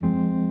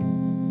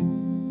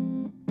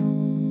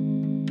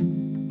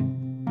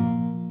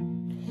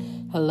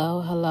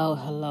Hello, hello,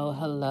 hello,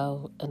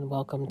 hello, and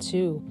welcome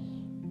to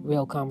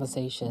Real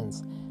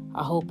Conversations.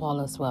 I hope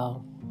all is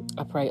well.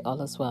 I pray all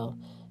is well.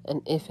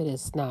 And if it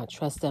is not,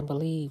 trust and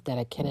believe that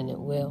it can and it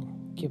will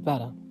get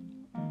better.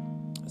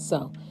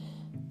 So,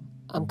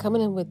 I'm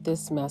coming in with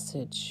this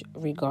message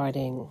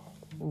regarding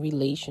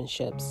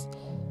relationships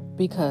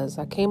because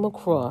I came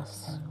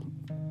across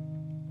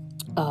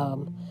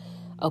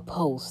a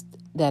post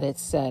that it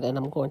said, and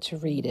I'm going to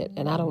read it.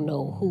 And I don't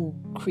know who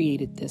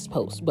created this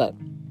post, but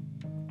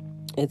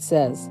it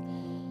says,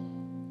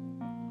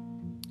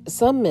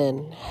 some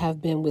men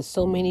have been with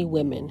so many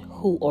women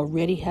who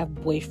already have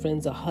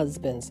boyfriends or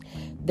husbands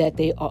that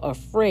they are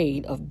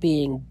afraid of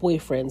being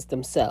boyfriends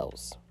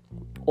themselves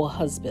or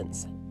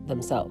husbands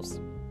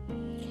themselves.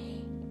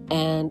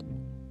 And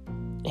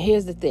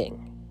here's the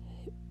thing.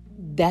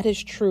 That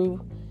is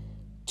true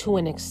to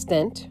an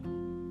extent.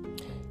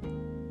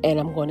 And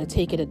I'm going to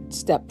take it a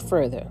step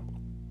further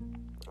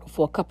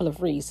for a couple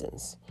of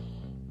reasons.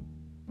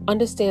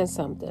 Understand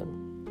something.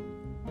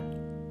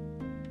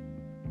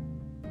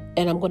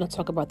 And I'm going to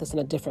talk about this in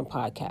a different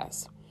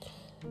podcast.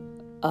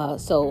 I'm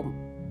going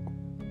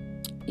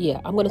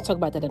to talk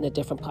about that in a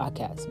different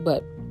podcast.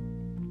 But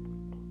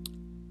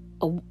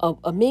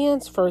a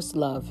man's first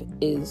love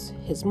is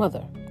his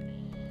mother.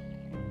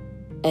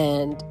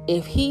 And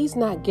if he's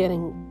not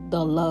getting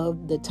the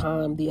love, the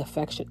time, the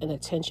affection, and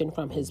attention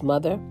from his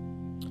mother,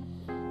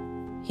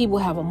 he will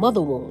have a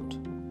mother wound.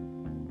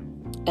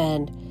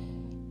 And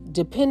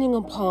depending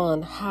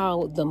upon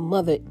how the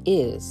mother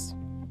is,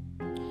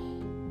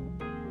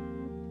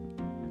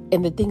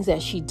 and the things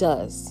that she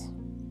does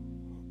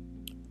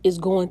is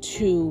going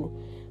to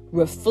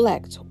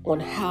reflect on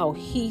how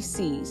he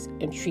sees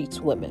and treats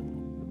women.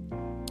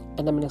 And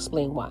I'm going to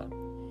explain why.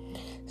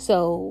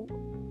 So,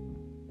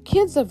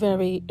 kids are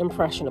very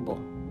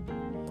impressionable.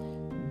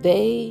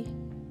 They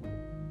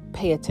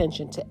pay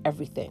attention to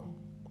everything.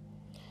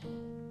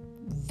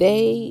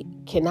 They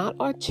cannot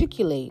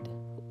articulate,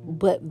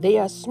 but they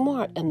are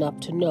smart enough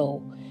to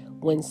know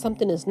when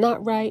something is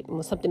not right, and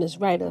when something is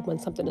right, and when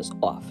something is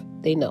off.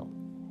 They know.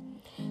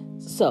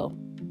 So,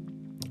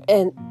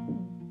 and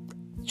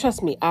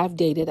trust me, I've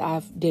dated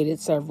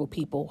several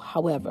people.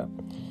 However,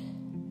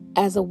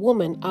 as a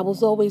woman, I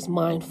was always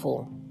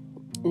mindful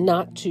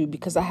not to,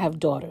 because I have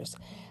daughters,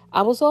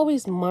 I was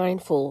always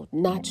mindful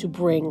not to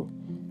bring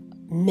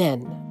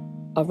men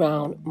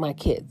around my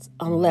kids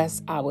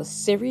unless I was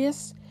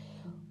serious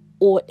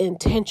or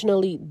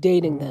intentionally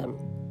dating them,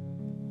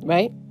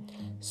 right?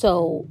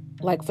 So,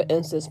 like for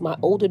instance, my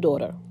older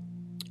daughter,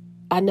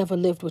 I never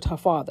lived with her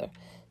father.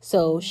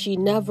 So she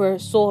never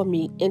saw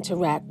me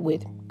interact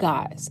with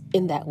guys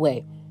in that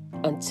way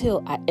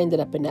until I ended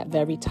up in that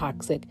very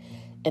toxic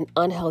and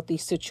unhealthy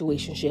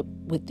situationship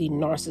with the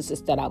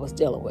narcissist that I was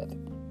dealing with.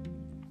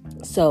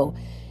 So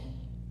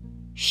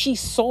she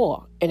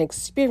saw and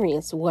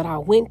experienced what I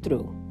went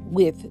through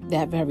with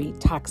that very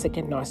toxic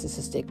and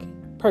narcissistic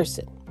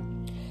person.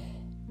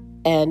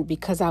 And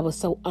because I was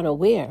so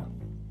unaware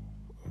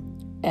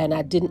and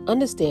I didn't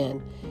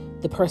understand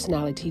the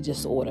personality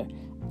disorder,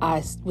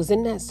 I was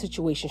in that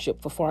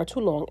situationship for far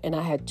too long, and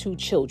I had 2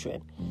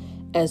 children.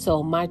 And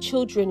so my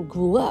children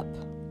grew up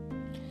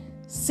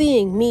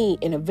seeing me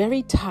in a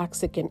very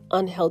toxic and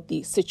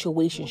unhealthy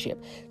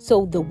situationship.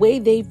 So the way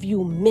they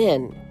view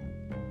men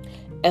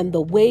and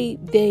the way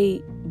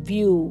they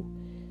view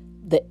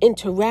the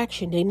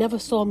interaction, they never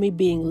saw me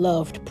being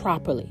loved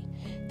properly.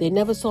 They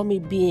never saw me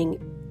being,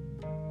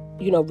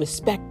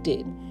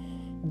 respected.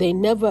 They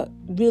never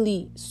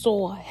really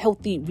saw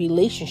healthy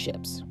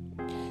relationships.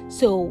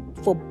 So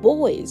for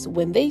boys,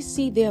 when they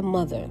see their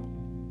mother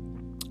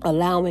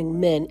allowing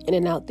men in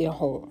and out their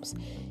homes,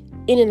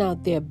 in and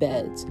out their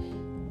beds,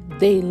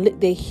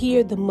 they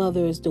hear the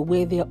mothers the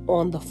way they're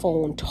on the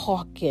phone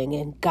talking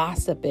and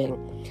gossiping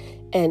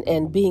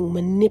and being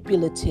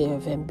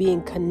manipulative and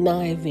being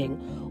conniving,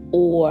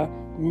 or,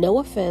 no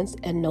offense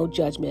and no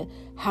judgment,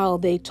 how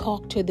they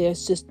talk to their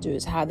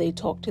sisters, how they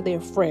talk to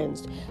their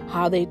friends,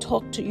 how they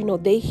talk to,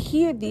 they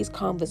hear these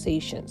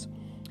conversations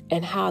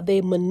and how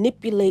they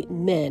manipulate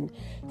men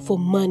for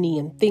money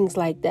and things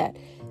like that.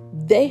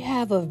 They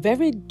have a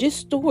very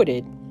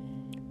distorted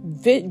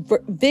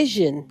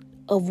vision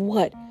of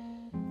what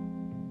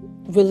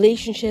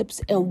relationships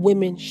and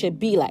women should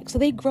be like. So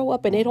they grow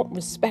up and they don't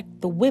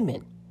respect the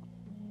women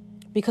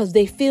because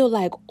they feel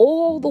like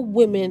all the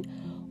women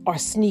are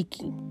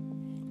sneaky.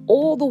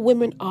 All the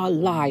women are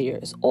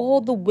liars.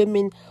 All the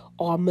women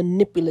are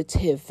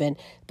manipulative, and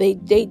they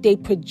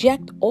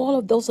project all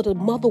of those are the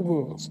mother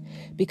wounds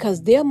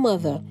because their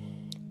mother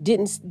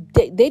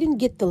didn't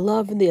get the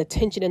love and the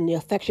attention and the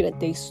affection that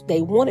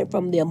they wanted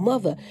from their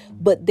mother,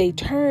 but they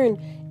turned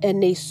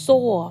and they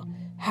saw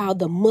how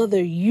the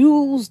mother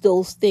used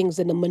those things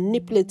in a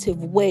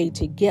manipulative way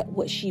to get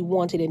what she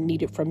wanted and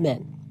needed from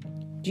men.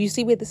 Do you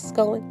see where this is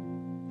going?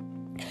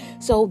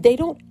 So they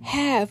don't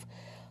have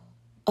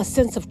a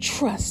sense of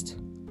trust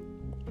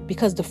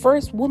because the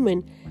first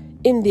woman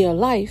in their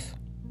life,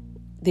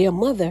 their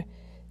mother,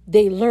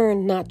 they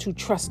learn not to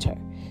trust her.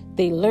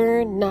 They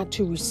learn not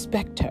to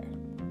respect her.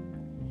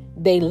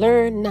 they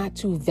learned not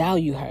to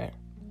value her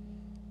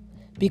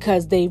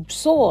because they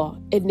saw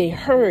and they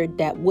heard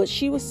that what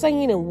she was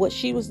saying and what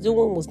she was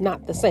doing was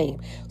not the same.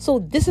 So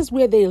this is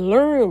where they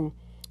learn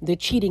the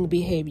cheating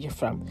behavior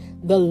from,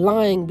 the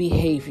lying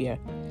behavior.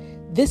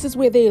 This is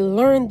where they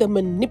learn the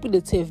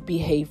manipulative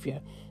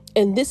behavior.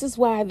 And this is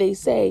why they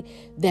say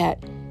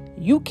that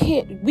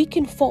we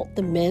can fault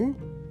the men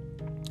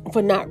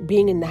for not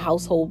being in the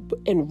household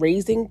and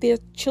raising their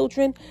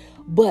children,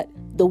 but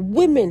the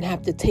women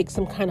have to take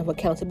some kind of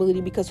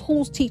accountability, because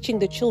who's teaching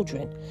the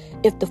children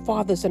if the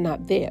fathers are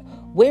not there?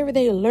 Where are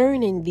they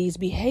learning these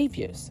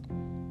behaviors?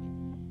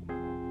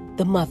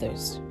 The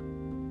mothers.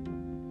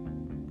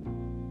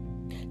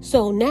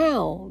 So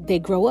now they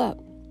grow up,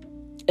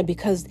 and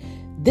because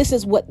this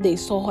is what they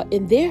saw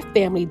in their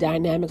family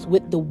dynamics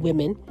with the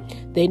women.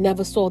 They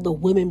never saw the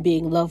women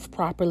being loved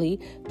properly,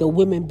 the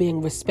women being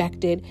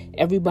respected.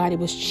 Everybody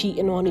was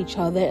cheating on each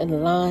other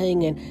and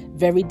lying and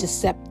very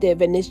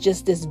deceptive. And it's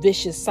just this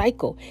vicious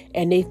cycle.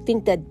 And they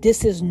think that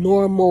this is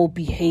normal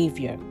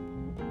behavior.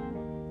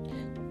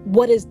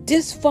 What is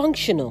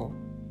dysfunctional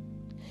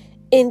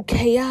and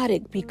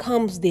chaotic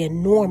becomes their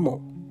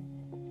normal.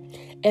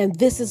 And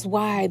this is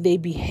why they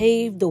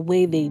behave the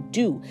way they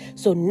do.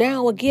 So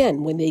now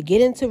again, when they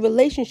get into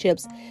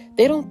relationships,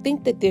 they don't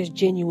think that there's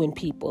genuine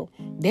people.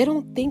 They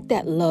don't think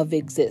that love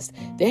exists.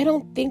 They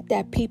don't think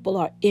that people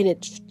are in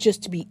it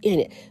just to be in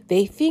it.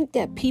 They think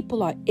that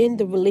people are in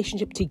the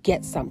relationship to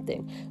get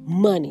something.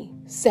 Money,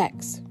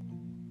 sex.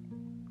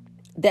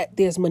 That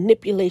there's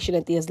manipulation,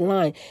 that there's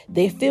lying.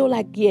 They feel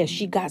like, yeah,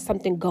 she got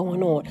something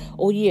going on.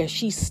 Oh, yeah,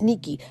 she's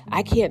sneaky.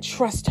 I can't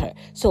trust her.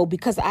 So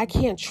because I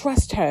can't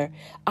trust her,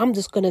 I'm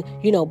just going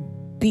to,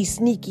 be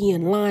sneaky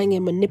and lying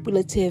and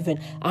manipulative. And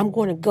I'm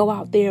going to go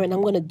out there and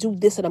I'm going to do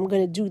this and I'm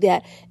going to do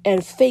that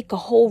and fake a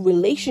whole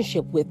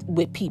relationship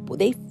with people.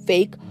 They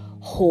fake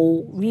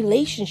whole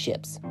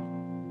relationships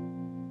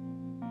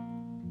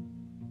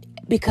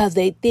because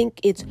they think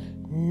it's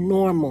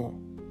normal.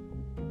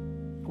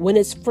 When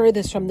it's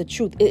furthest from the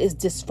truth, it is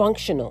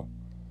dysfunctional.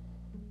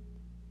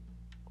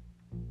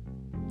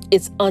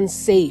 It's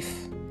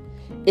unsafe.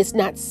 It's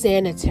not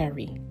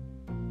sanitary.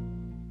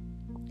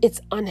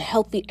 It's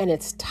unhealthy and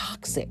it's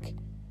toxic.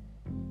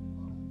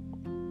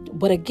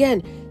 But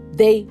again,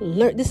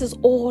 this is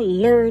all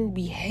learned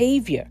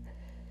behavior.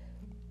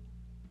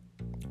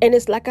 And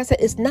it's like I said,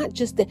 it's not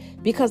just that,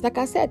 because like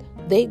I said,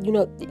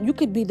 you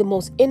could be the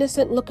most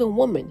innocent looking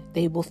woman.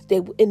 They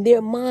in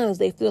their minds,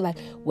 they feel like,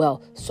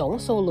 well,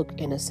 so-and-so look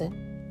innocent.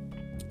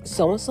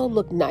 So-and-so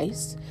look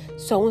nice.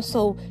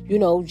 So-and-so,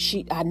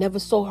 I never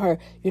saw her,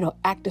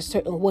 act a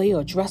certain way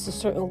or dress a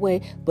certain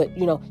way, but,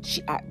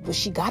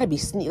 she gotta be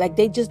sneaky. Like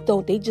they just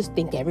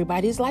think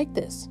everybody's like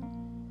this.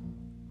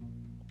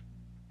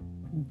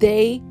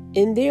 They,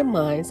 in their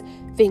minds,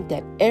 think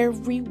that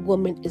every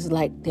woman is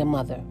like their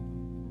mother.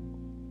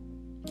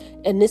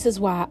 And this is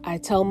why I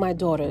tell my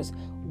daughters,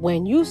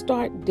 when you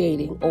start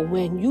dating or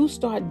when you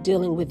start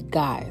dealing with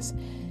guys,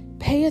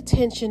 pay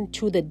attention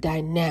to the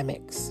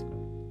dynamics.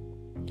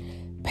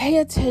 Pay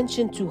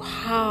attention to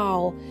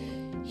how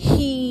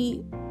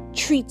he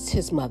treats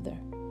his mother,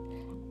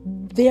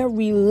 their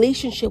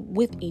relationship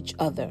with each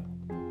other,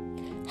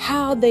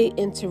 how they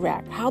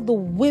interact, how the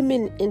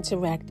women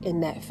interact in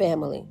that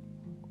family.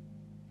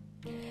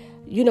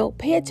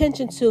 Pay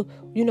attention to,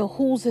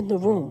 who's in the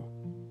room.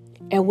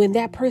 And when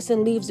that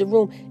person leaves the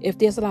room, if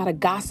there's a lot of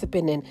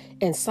gossiping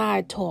and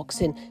side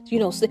talks and,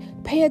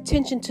 pay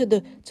attention to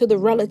the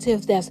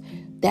relatives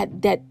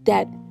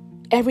that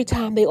every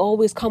time they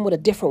always come with a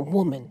different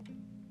woman,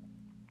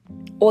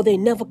 or they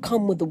never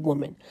come with a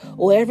woman,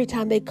 or every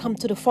time they come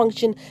to the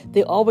function,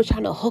 they're always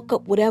trying to hook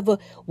up with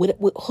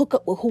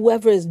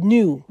whoever is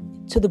new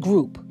to the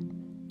group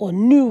or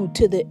new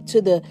to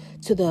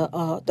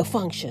the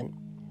function.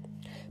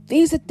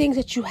 These are things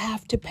that you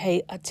have to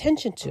pay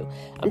attention to.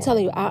 I'm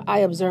telling you, I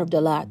observed a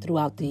lot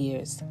throughout the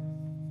years.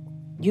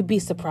 You'd be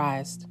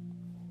surprised.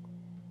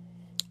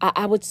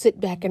 I would sit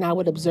back and I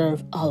would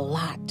observe a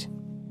lot.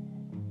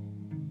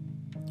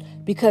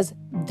 Because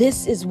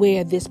this is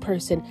where this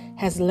person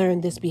has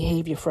learned this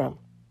behavior from.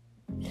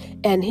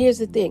 And here's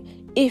the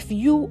thing. If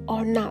you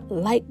are not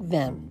like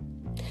them,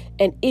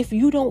 and if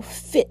you don't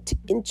fit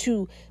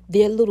into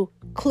their little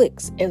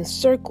cliques and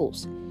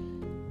circles,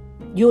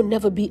 you'll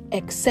never be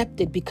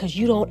accepted because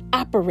you don't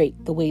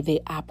operate the way they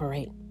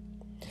operate.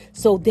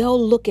 So they'll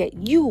look at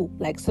you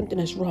like something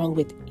is wrong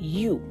with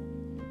you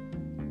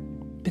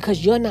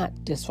because you're not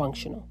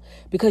dysfunctional,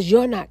 because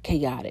you're not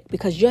chaotic,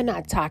 because you're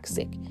not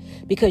toxic,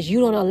 because you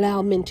don't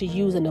allow men to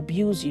use and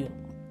abuse you.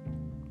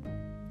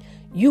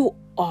 You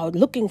are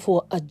looking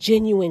for a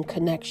genuine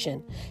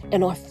connection,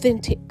 an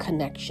authentic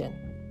connection.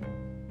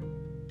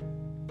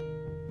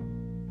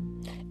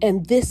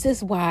 And this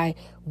is why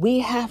we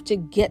have to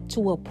get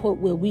to a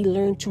point where we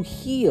learn to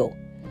heal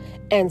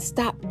and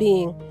stop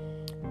being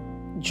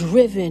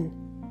driven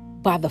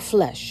by the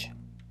flesh.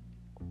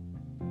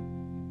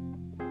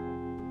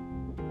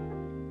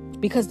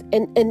 Because,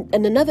 and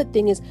another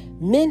thing is,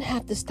 men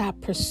have to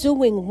stop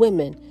pursuing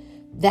women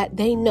that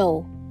they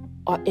know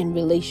are in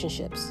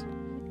relationships.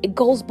 It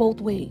goes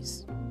both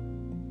ways.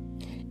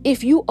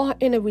 If you are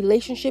in a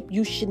relationship,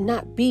 you should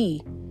not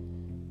be.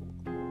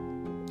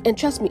 And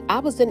trust me, I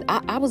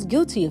was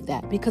guilty of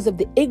that because of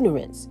the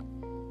ignorance.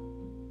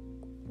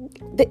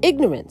 The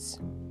ignorance.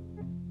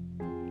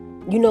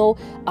 I'm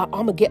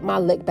going to get my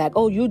lick back.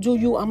 Oh, you do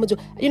you, I'm going to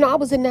do. I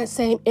was in that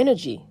same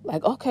energy.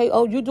 Like, okay,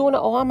 oh, you doing it?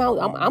 Oh, I'm out.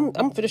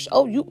 I'm finished.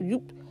 Oh,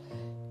 you.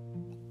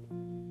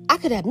 I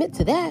could admit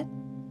to that.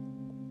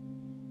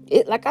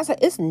 Like I said,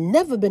 it's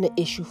never been an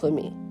issue for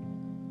me.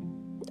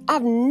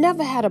 I've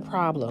never had a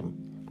problem.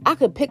 I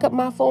could pick up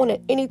my phone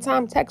at any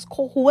time, text,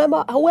 call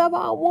whoever I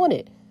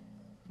wanted.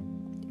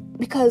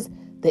 Because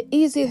the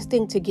easiest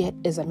thing to get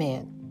is a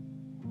man.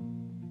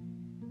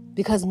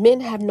 Because men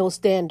have no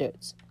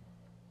standards.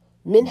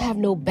 Men have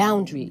no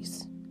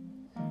boundaries.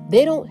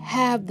 They don't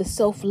have the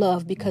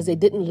self-love because they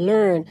didn't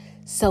learn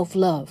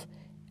self-love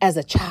as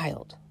a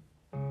child.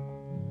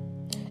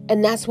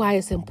 And that's why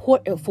it's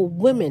important for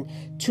women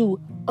to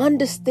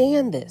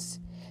understand this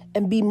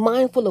and be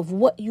mindful of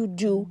what you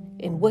do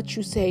and what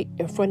you say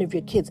in front of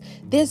your kids.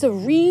 There's a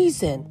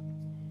reason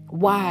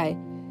why,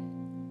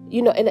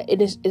 and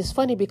it's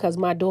funny because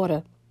my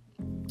daughter,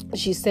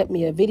 she sent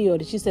me a video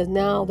that she says,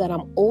 now that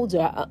I'm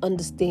older, I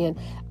understand.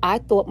 I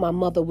thought my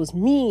mother was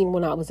mean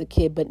when I was a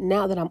kid, but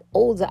now that I'm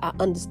older, I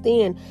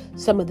understand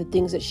some of the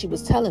things that she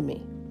was telling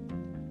me.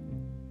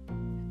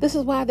 This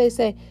is why they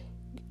say,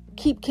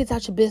 keep kids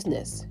out your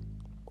business.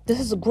 This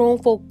is a grown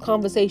folk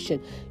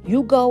conversation.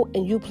 You go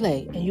and you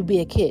play and you be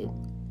a kid.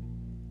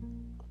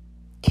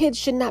 Kids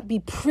should not be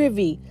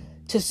privy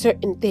to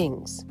certain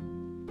things,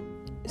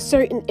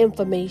 certain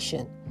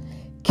information.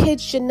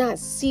 Kids should not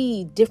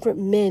see different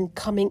men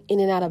coming in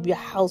and out of your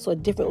house or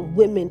different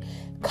women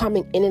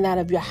coming in and out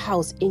of your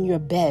house in your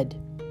bed.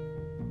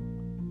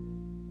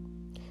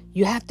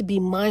 You have to be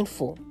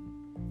mindful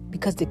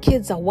because the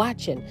kids are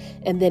watching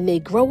and then they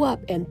grow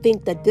up and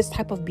think that this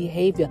type of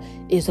behavior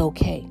is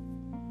okay.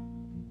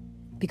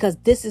 Because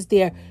this is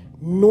their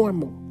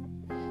normal.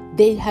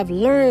 They have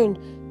learned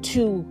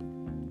to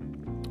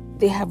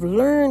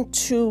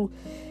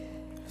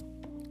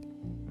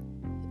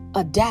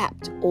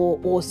adapt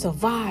or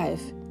survive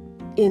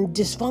in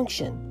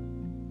dysfunction.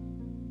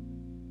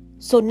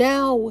 So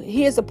now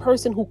here's a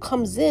person who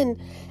comes in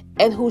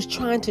and who's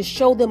trying to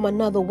show them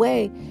another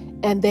way,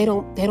 and they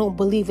don't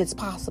believe it's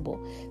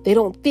possible. They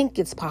don't think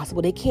it's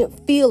possible. They can't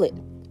feel it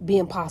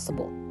being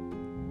possible.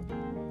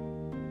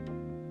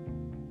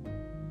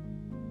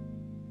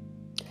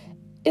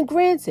 And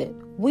granted,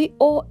 we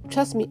all,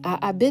 trust me,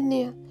 I've been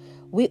there.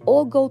 We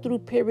all go through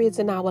periods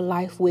in our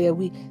life where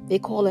they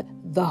call it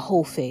the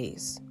hoe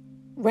phase,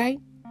 right?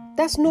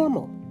 That's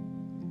normal.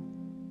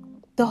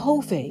 The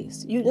hoe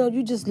phase.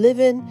 You just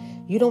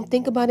living. You don't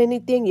think about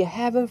anything. You're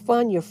having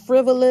fun. You're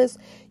frivolous.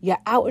 You're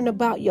out and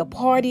about. You're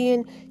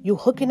partying. You're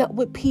hooking up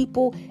with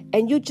people.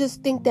 And you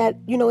just think that,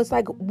 it's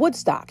like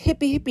Woodstock,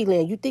 hippie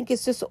land. You think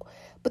it's just,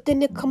 but then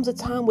there comes a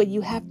time where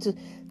you have to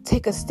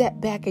take a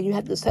step back and you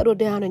have to settle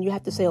down and you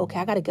have to say, okay,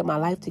 I got to get my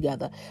life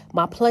together.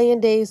 My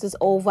playing days is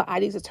over. I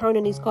need to turn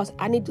in these cards.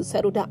 I need to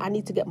settle down. I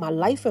need to get my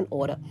life in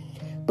order.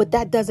 But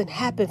that doesn't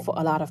happen for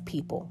a lot of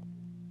people.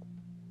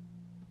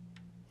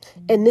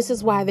 And this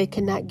is why they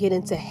cannot get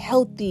into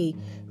healthy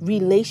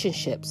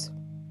relationships.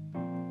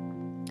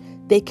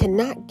 They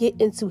cannot get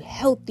into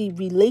healthy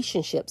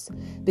relationships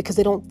because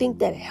they don't think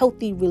that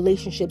healthy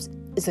relationships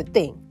is a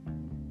thing.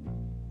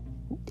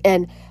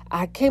 And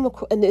I came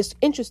across, and it's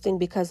interesting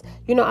because,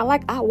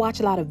 I watch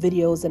a lot of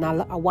videos and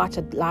I watch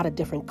a lot of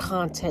different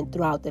content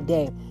throughout the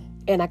day.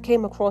 And I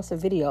came across a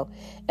video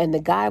and the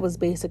guy was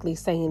basically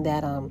saying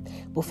that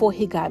before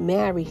he got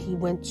married, he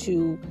went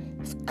to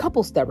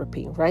couples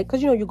therapy, right?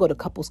 Because, you go to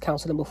couples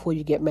counseling before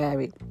you get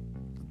married.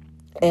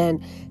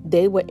 And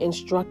they were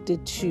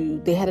instructed to,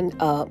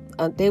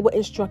 they were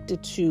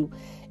instructed to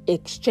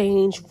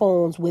exchange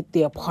phones with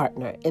their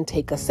partner and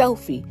take a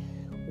selfie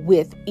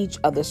with each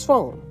other's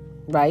phone,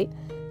 right?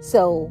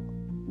 So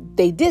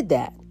they did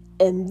that.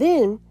 And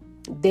then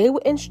they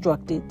were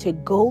instructed to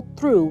go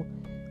through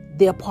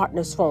their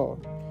partner's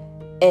phone.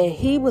 And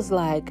he was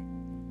like,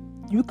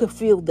 you could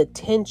feel the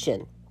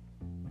tension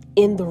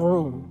in the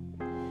room.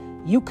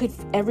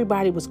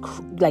 Everybody was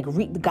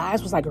the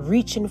guys was like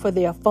reaching for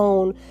their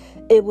phone.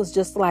 It was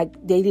just like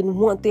they didn't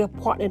want their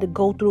partner to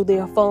go through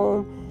their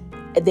phone.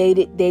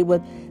 They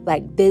would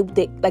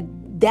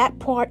that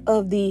part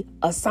of the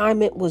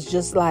assignment was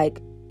just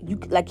like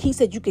he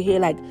said, you could hear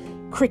like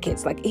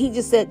crickets. Like he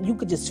just said, you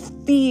could just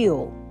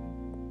feel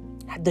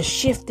the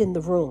shift in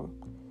the room.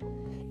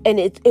 And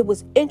it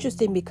was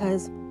interesting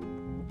because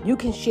you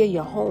can share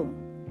your home.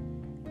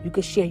 You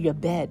can share your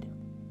bed.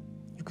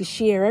 You can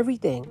share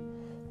everything,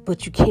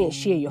 but you can't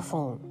share your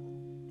phone.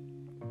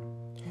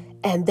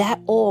 And that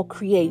all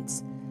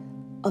creates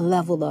a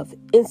level of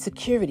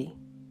insecurity.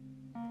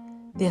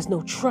 There's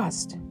no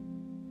trust.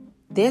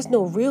 There's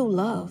no real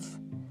love.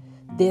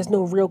 There's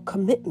no real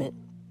commitment.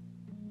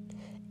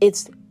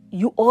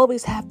 You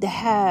always have to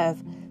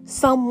have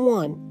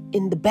someone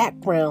in the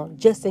background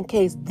just in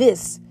case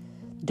this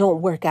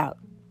don't work out.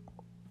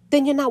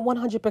 then you're not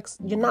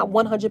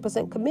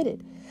 100%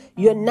 committed.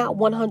 You're not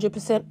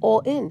 100% all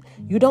in.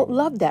 You don't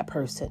love that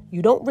person.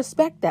 You don't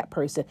respect that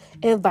person,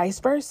 and vice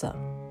versa.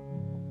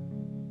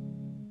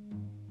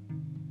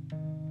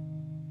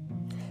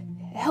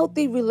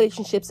 Healthy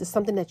relationships is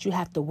something that you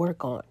have to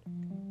work on.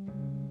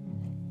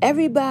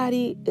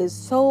 Everybody is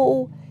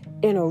so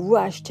in a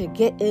rush to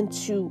get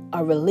into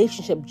a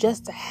relationship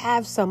just to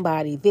have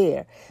somebody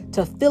there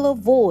to fill a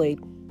void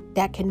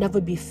that can never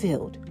be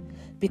filled,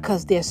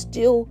 because they're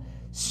still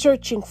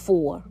searching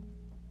for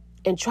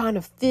and trying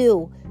to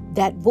fill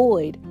that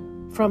void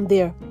from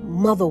their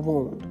mother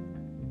wound.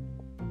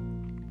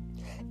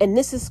 And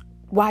this is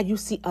why you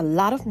see a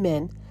lot of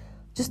men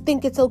just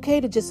think it's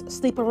okay to just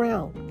sleep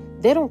around.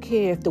 They don't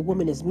care if the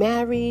woman is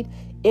married,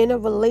 in a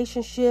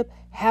relationship,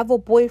 have a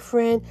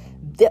boyfriend.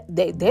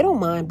 They don't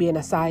mind being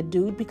a side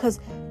dude, because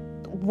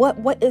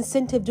what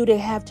incentive do they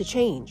have to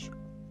change?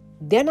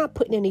 They're not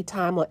putting any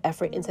time or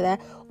effort into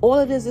that. All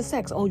it is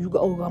sex. I'm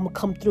going to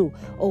come through.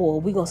 Oh,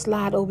 we're going to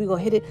slide. Oh, we're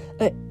going to hit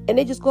it. And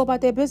they just go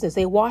about their business.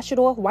 They wash it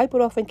off, wipe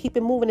it off, and keep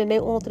it moving, and they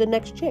on to the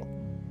next chick.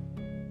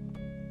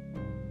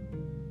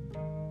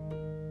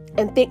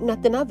 And think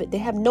nothing of it. They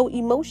have no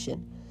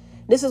emotion.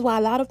 This is why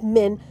a lot of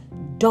men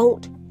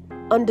don't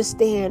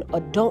understand or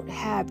don't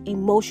have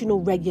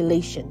emotional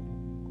regulation.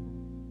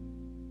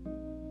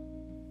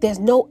 There's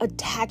no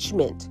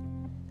attachment.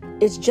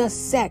 It's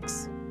just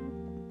sex.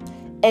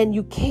 And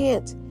you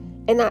can't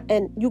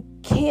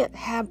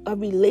have a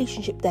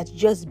relationship that's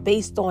just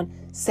based on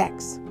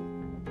sex.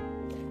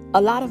 A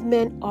lot of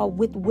men are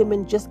with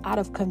women just out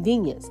of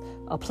convenience,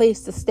 a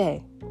place to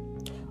stay.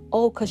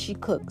 Oh, because she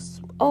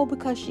cooks. Oh,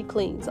 because she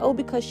cleans. Oh,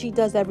 because she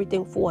does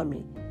everything for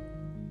me.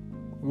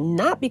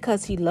 Not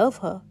because he loves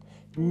her.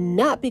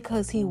 Not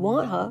because he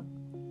wants her.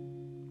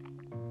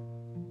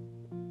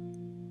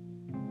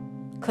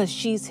 Because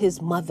she's his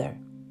mother.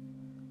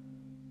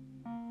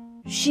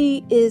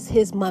 She is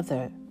his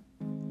mother.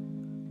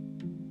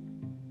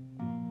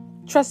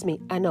 Trust me,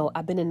 I know,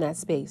 I've been in that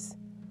space.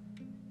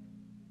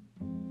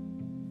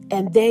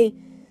 And they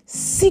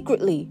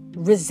secretly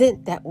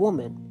resent that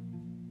woman.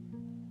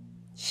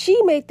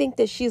 She may think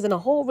that she's in a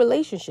whole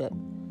relationship,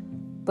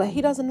 but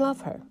he doesn't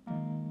love her.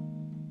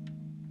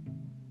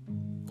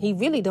 He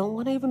really don't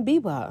want to even be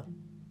with her.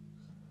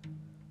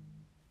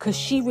 Because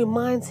she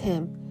reminds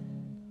him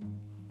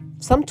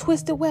some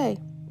twisted way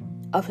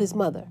of his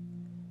mother.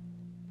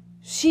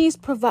 She's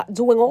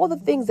doing all the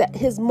things that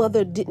his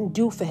mother didn't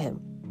do for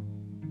him.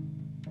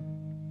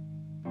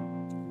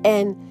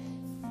 And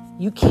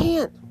you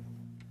can't,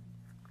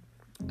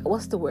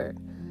 what's the word?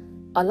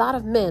 A lot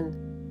of men,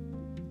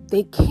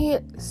 they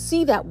can't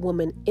see that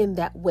woman in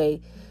that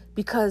way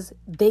because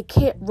they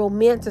can't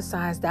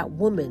romanticize that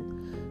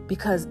woman.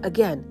 Because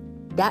again,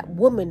 that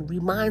woman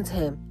reminds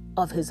him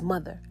of his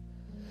mother.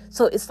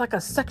 So it's like a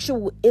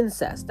sexual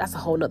incest. That's a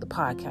whole nother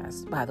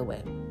podcast, by the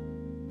way.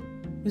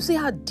 You see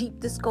how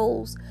deep this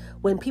goes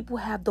when people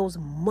have those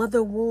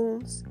mother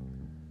wounds?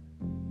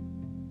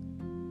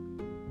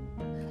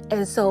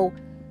 And so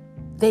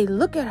they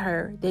look at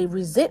her, they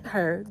resent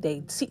her,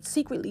 they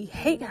secretly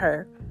hate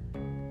her,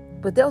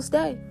 but they'll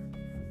stay.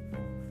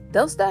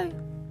 They'll stay.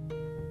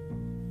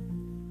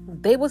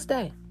 They will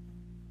stay.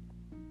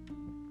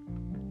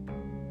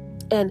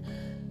 And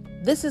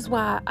this is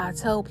why I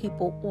tell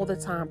people all the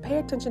time, pay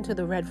attention to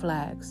the red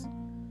flags.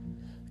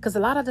 Because a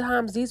lot of the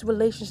times these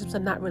relationships are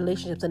not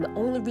relationships. And the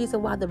only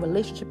reason why the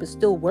relationship is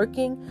still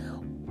working,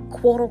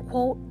 quote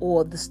unquote,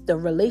 or the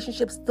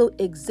relationship still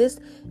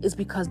exists is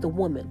because the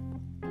woman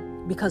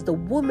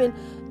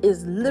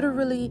is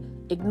literally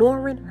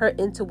ignoring her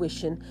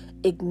intuition,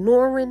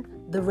 ignoring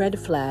the red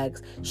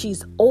flags.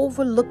 She's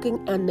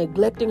overlooking and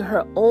neglecting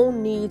her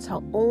own needs,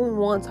 her own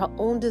wants, her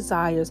own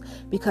desires,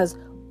 because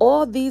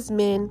all these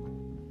men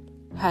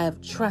have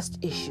trust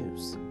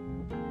issues.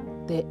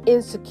 They're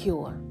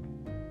insecure.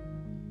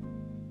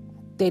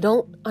 They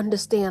don't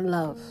understand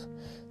love.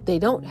 They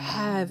don't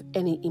have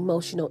any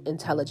emotional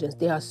intelligence.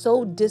 They are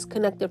so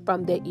disconnected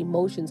from their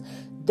emotions.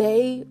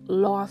 They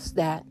lost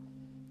that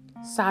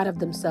side of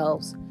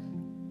themselves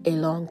a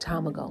long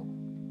time ago.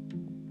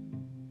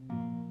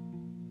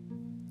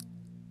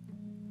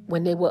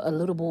 When they were a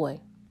little boy,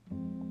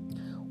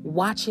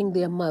 watching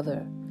their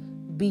mother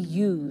be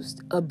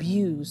used,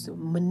 abused,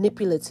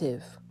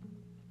 manipulative,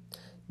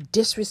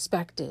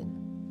 disrespected.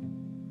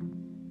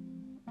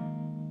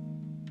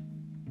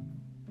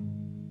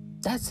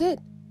 That's it.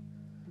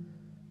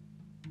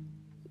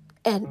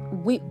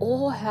 And we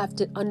all have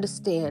to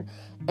understand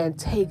and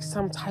take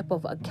some type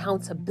of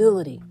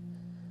accountability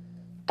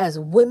as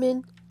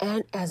women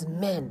and as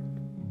men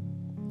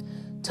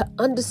to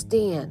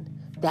understand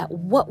that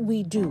what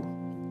we do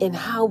and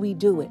how we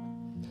do it,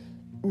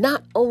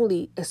 not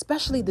only,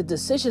 especially the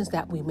decisions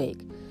that we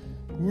make,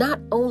 not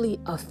only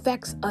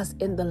affects us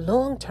in the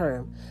long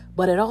term,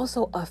 but it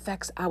also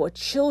affects our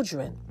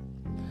children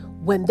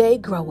when they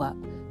grow up,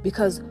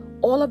 because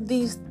all of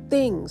these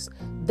things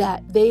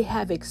that they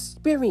have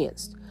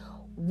experienced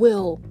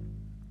will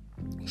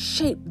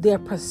shape their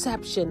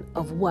perception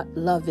of what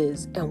love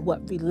is and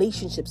what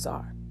relationships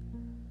are.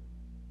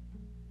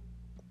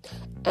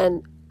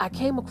 And I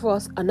came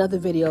across another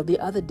video the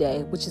other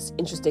day, which is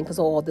interesting because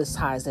all this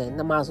ties in.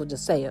 I might as well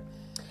just say it.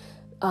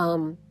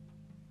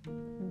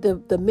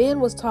 The man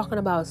was talking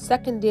about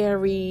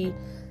secondary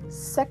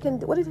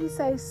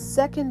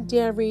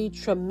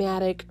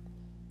traumatic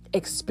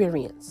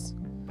experience.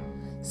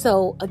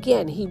 So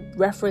again, he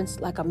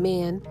referenced like a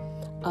man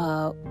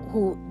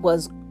who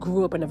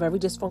grew up in a very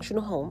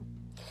dysfunctional home.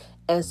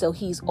 And so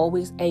he's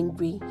always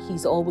angry.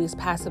 He's always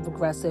passive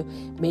aggressive,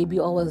 maybe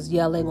always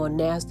yelling or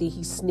nasty.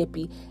 He's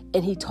snippy.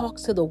 And he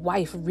talks to the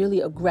wife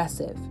really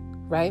aggressive,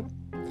 right?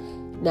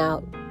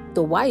 Now,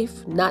 the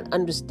wife, not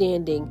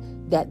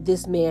understanding that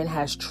this man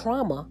has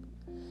trauma,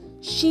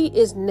 she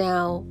is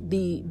now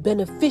the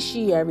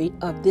beneficiary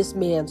of this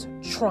man's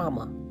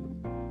trauma.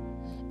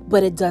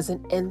 But it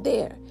doesn't end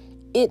there.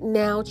 It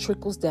now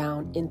trickles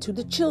down into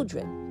the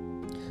children.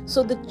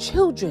 So the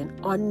children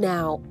are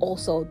now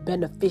also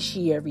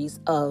beneficiaries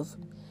of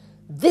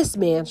this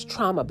man's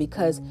trauma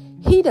because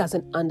he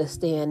doesn't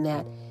understand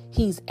that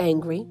he's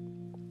angry.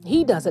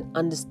 He doesn't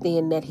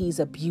understand that he's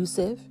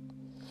abusive.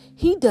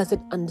 He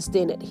doesn't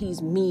understand that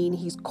he's mean,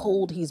 he's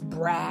cold, he's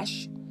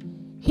brash.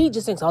 He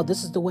just thinks, oh,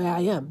 this is the way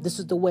I am. This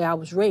is the way I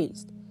was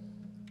raised.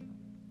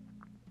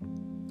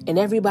 And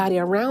everybody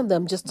around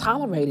them just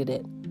tolerated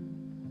it.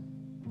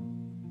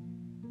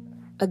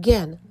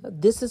 Again,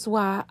 this is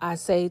why I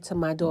say to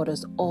my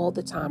daughters all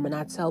the time, and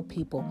I tell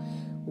people,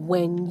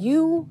 when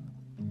you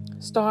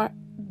start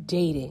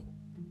dating,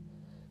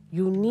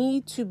 you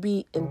need to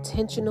be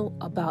intentional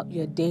about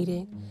your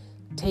dating.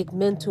 Take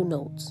mental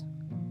notes.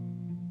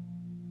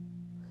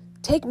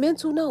 Take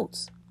mental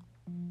notes.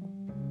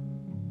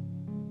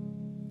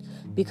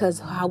 Because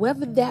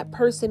however that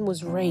person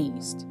was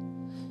raised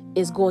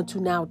is going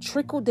to now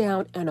trickle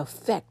down and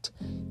affect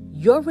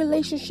your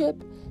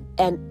relationship.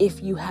 And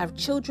if you have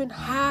children,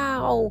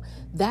 how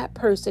that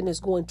person is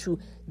going to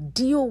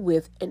deal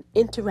with and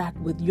interact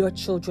with your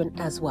children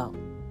as well.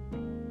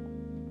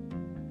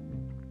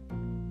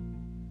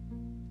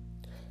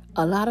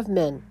 A lot of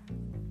men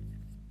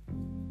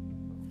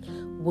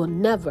will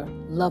never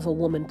love a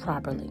woman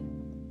properly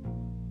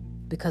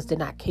because they're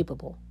not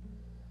capable.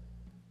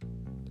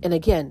 And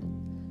again,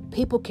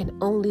 people can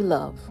only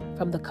love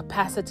from the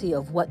capacity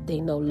of what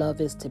they know love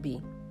is to be.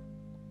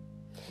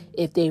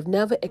 If they've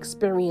never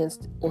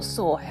experienced or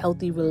saw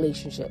healthy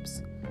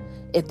relationships,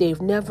 if they've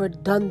never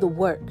done the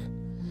work,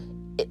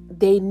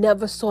 they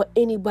never saw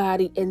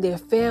anybody in their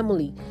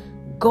family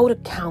go to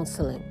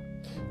counseling,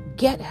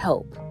 get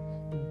help,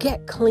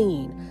 get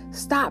clean,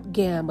 stop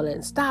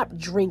gambling, stop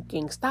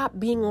drinking, stop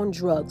being on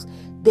drugs.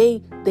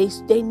 They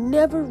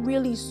never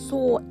really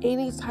saw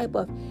any type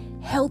of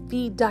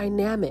healthy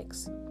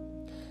dynamics.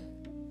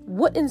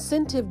 What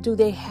incentive do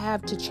they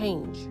have to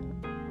change?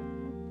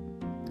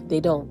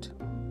 They don't.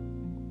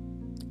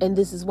 And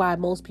this is why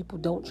most people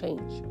don't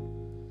change.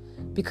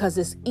 Because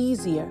it's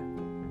easier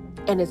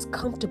and it's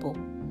comfortable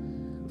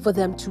for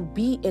them to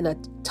be in a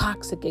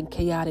toxic and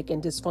chaotic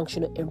and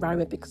dysfunctional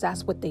environment because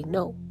that's what they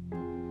know.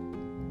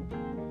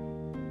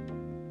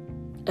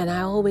 And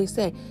I always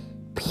say,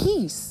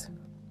 peace,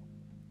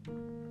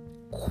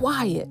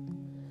 quiet,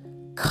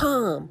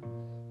 calm,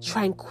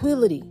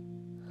 tranquility,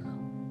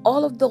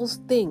 all of those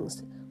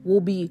things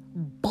will be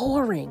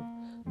boring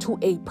to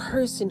a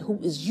person who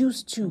is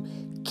used to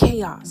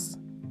chaos,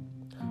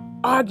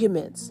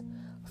 arguments,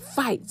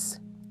 fights.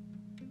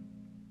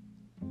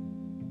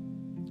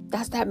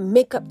 That's that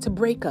makeup to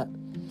breakup.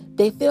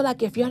 They feel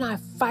like if you're not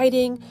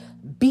fighting,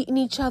 beating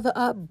each other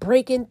up,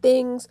 breaking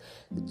things,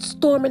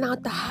 storming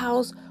out the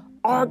house,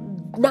 or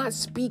not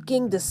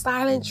speaking, the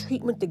silent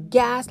treatment, the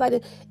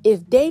gaslighting,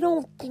 if they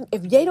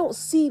don't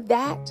see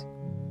that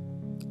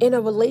in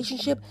a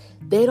relationship,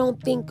 they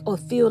don't think or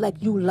feel like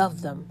you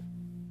love them.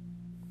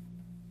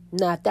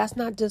 Now, if that's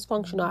not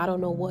dysfunctional, I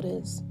don't know what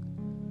is.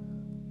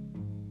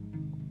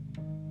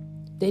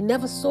 They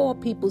never saw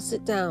people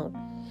sit down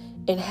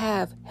and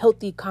have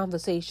healthy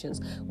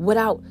conversations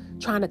without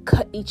trying to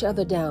cut each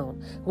other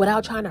down,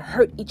 without trying to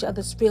hurt each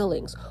other's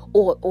feelings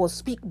or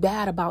speak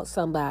bad about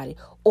somebody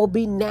or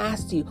be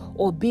nasty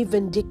or be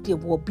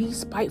vindictive or be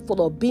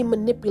spiteful or be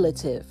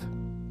manipulative.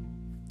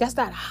 That's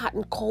not hot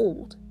and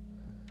cold.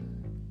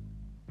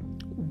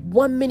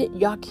 1 minute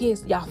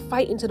y'all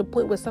fighting to the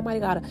point where somebody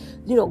gotta,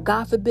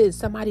 God forbid,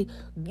 somebody,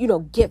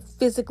 get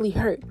physically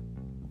hurt.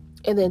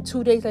 And then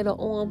 2 days later,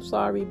 oh, I'm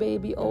sorry,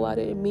 baby. Oh, I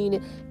didn't mean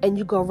it. And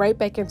you go right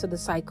back into the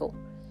cycle.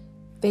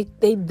 They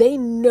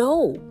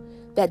know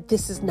that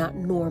this is not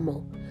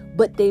normal,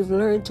 but they've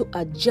learned to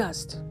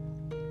adjust.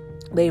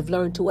 They've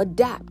learned to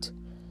adapt.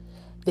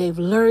 They've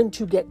learned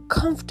to get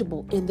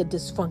comfortable in the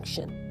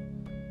dysfunction,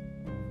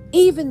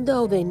 even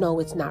though they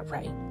know it's not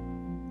right.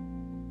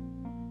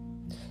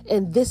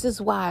 And this is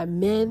why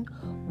men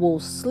will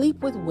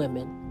sleep with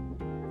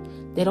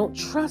women. They don't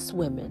trust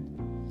women.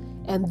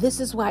 And this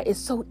is why it's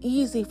so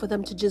easy for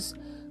them to just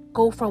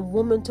go from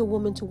woman to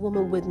woman to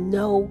woman with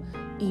no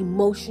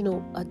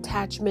emotional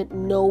attachment,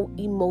 no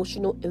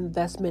emotional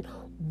investment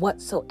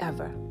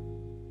whatsoever.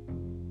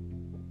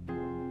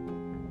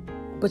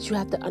 But you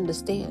have to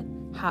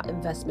understand how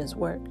investments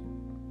work.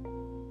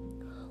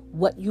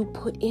 What you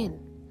put in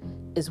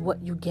is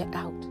what you get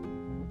out.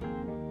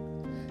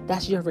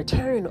 That's your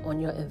return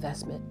on your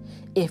investment.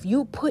 If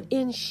you put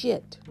in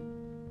shit,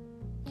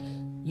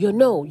 you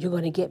know you're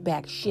going to get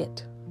back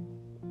shit.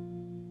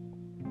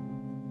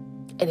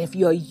 And if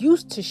you're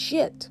used to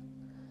shit,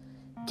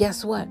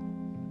 guess what?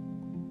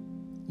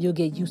 You'll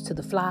get used to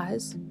the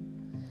flies.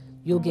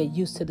 You'll get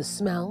used to the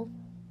smell.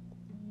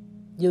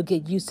 You'll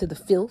get used to the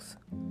filth.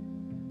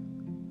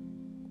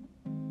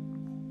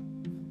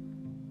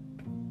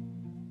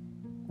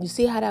 You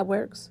see how that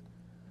works?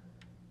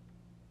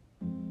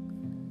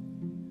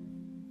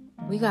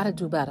 We got to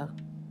do better.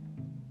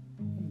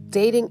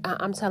 Dating,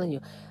 I'm telling you,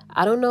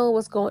 I don't know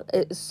what's going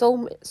on.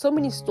 So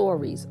many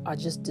stories are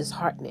just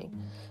disheartening.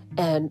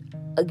 And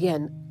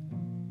again,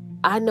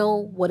 I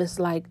know what it's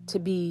like to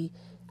be,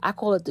 I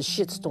call it the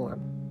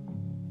shitstorm.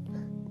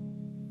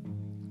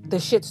 The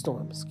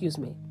shitstorm, excuse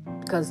me.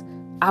 Because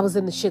I was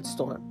in the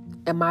shitstorm.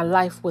 And my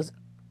life was,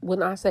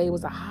 when I say it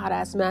was a hot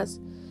ass mess,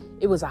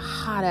 it was a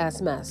hot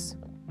ass mess.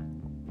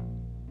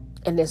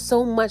 And there's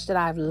so much that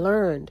I've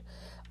learned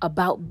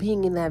about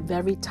being in that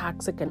very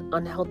toxic and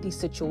unhealthy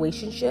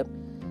situationship,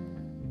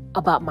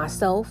 about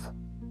myself,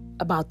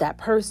 about that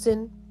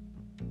person,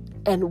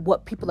 and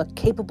what people are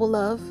capable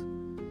of,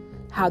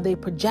 how they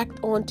project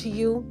onto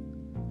you.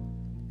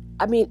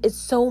 I mean, it's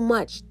so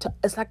much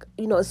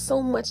it's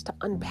so much to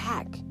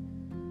unpack.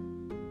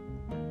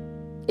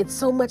 It's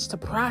so much to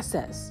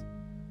process.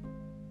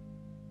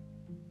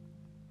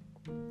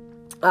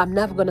 I'm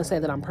never going to say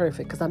that I'm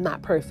perfect, because I'm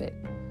not perfect.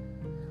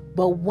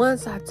 But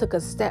once I took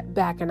a step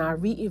back and I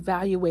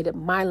reevaluated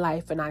my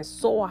life and I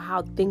saw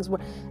how things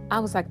were, I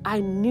was like, I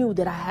knew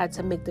that I had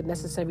to make the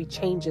necessary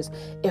changes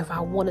if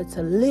I wanted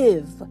to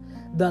live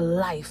the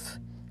life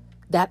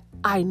that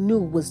I knew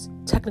was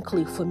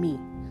technically for me,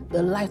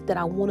 the life that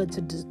I wanted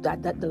to,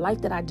 the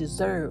life that I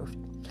deserved,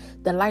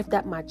 the life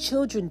that my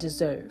children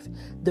deserved,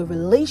 the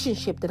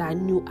relationship that I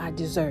knew I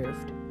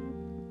deserved.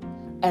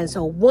 And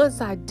so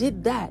once I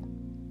did that,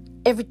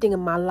 everything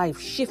in my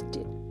life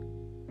shifted.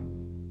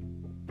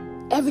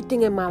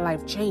 Everything in my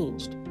life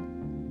changed.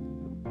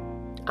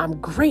 I'm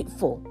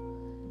grateful.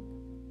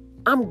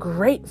 I'm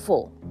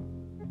grateful.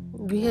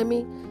 You hear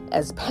me?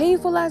 As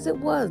painful as it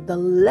was, the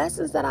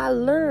lessons that I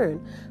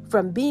learned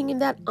from being in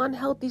that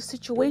unhealthy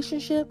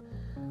situationship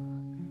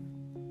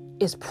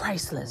is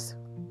priceless.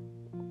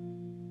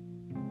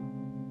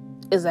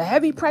 It's a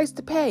heavy price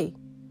to pay.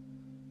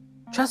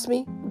 Trust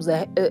me,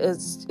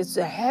 it's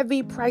a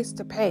heavy price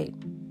to pay.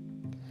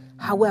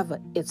 However,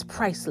 it's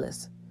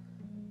priceless.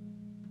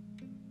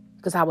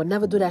 Because I would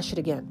never do that shit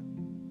again.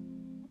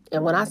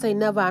 And when I say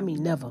never, I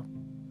mean never.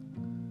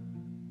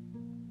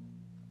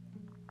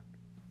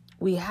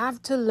 We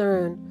have to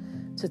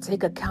learn to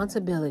take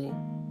accountability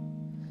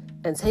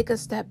and take a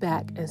step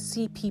back and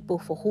see people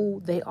for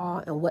who they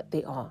are and what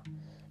they are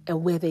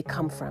and where they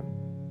come from.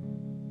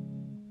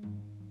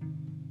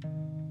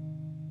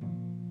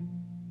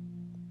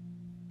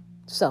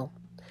 So,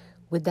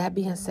 with that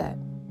being said,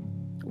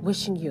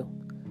 wishing you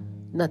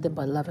nothing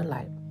but love and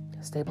light.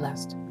 Stay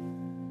blessed.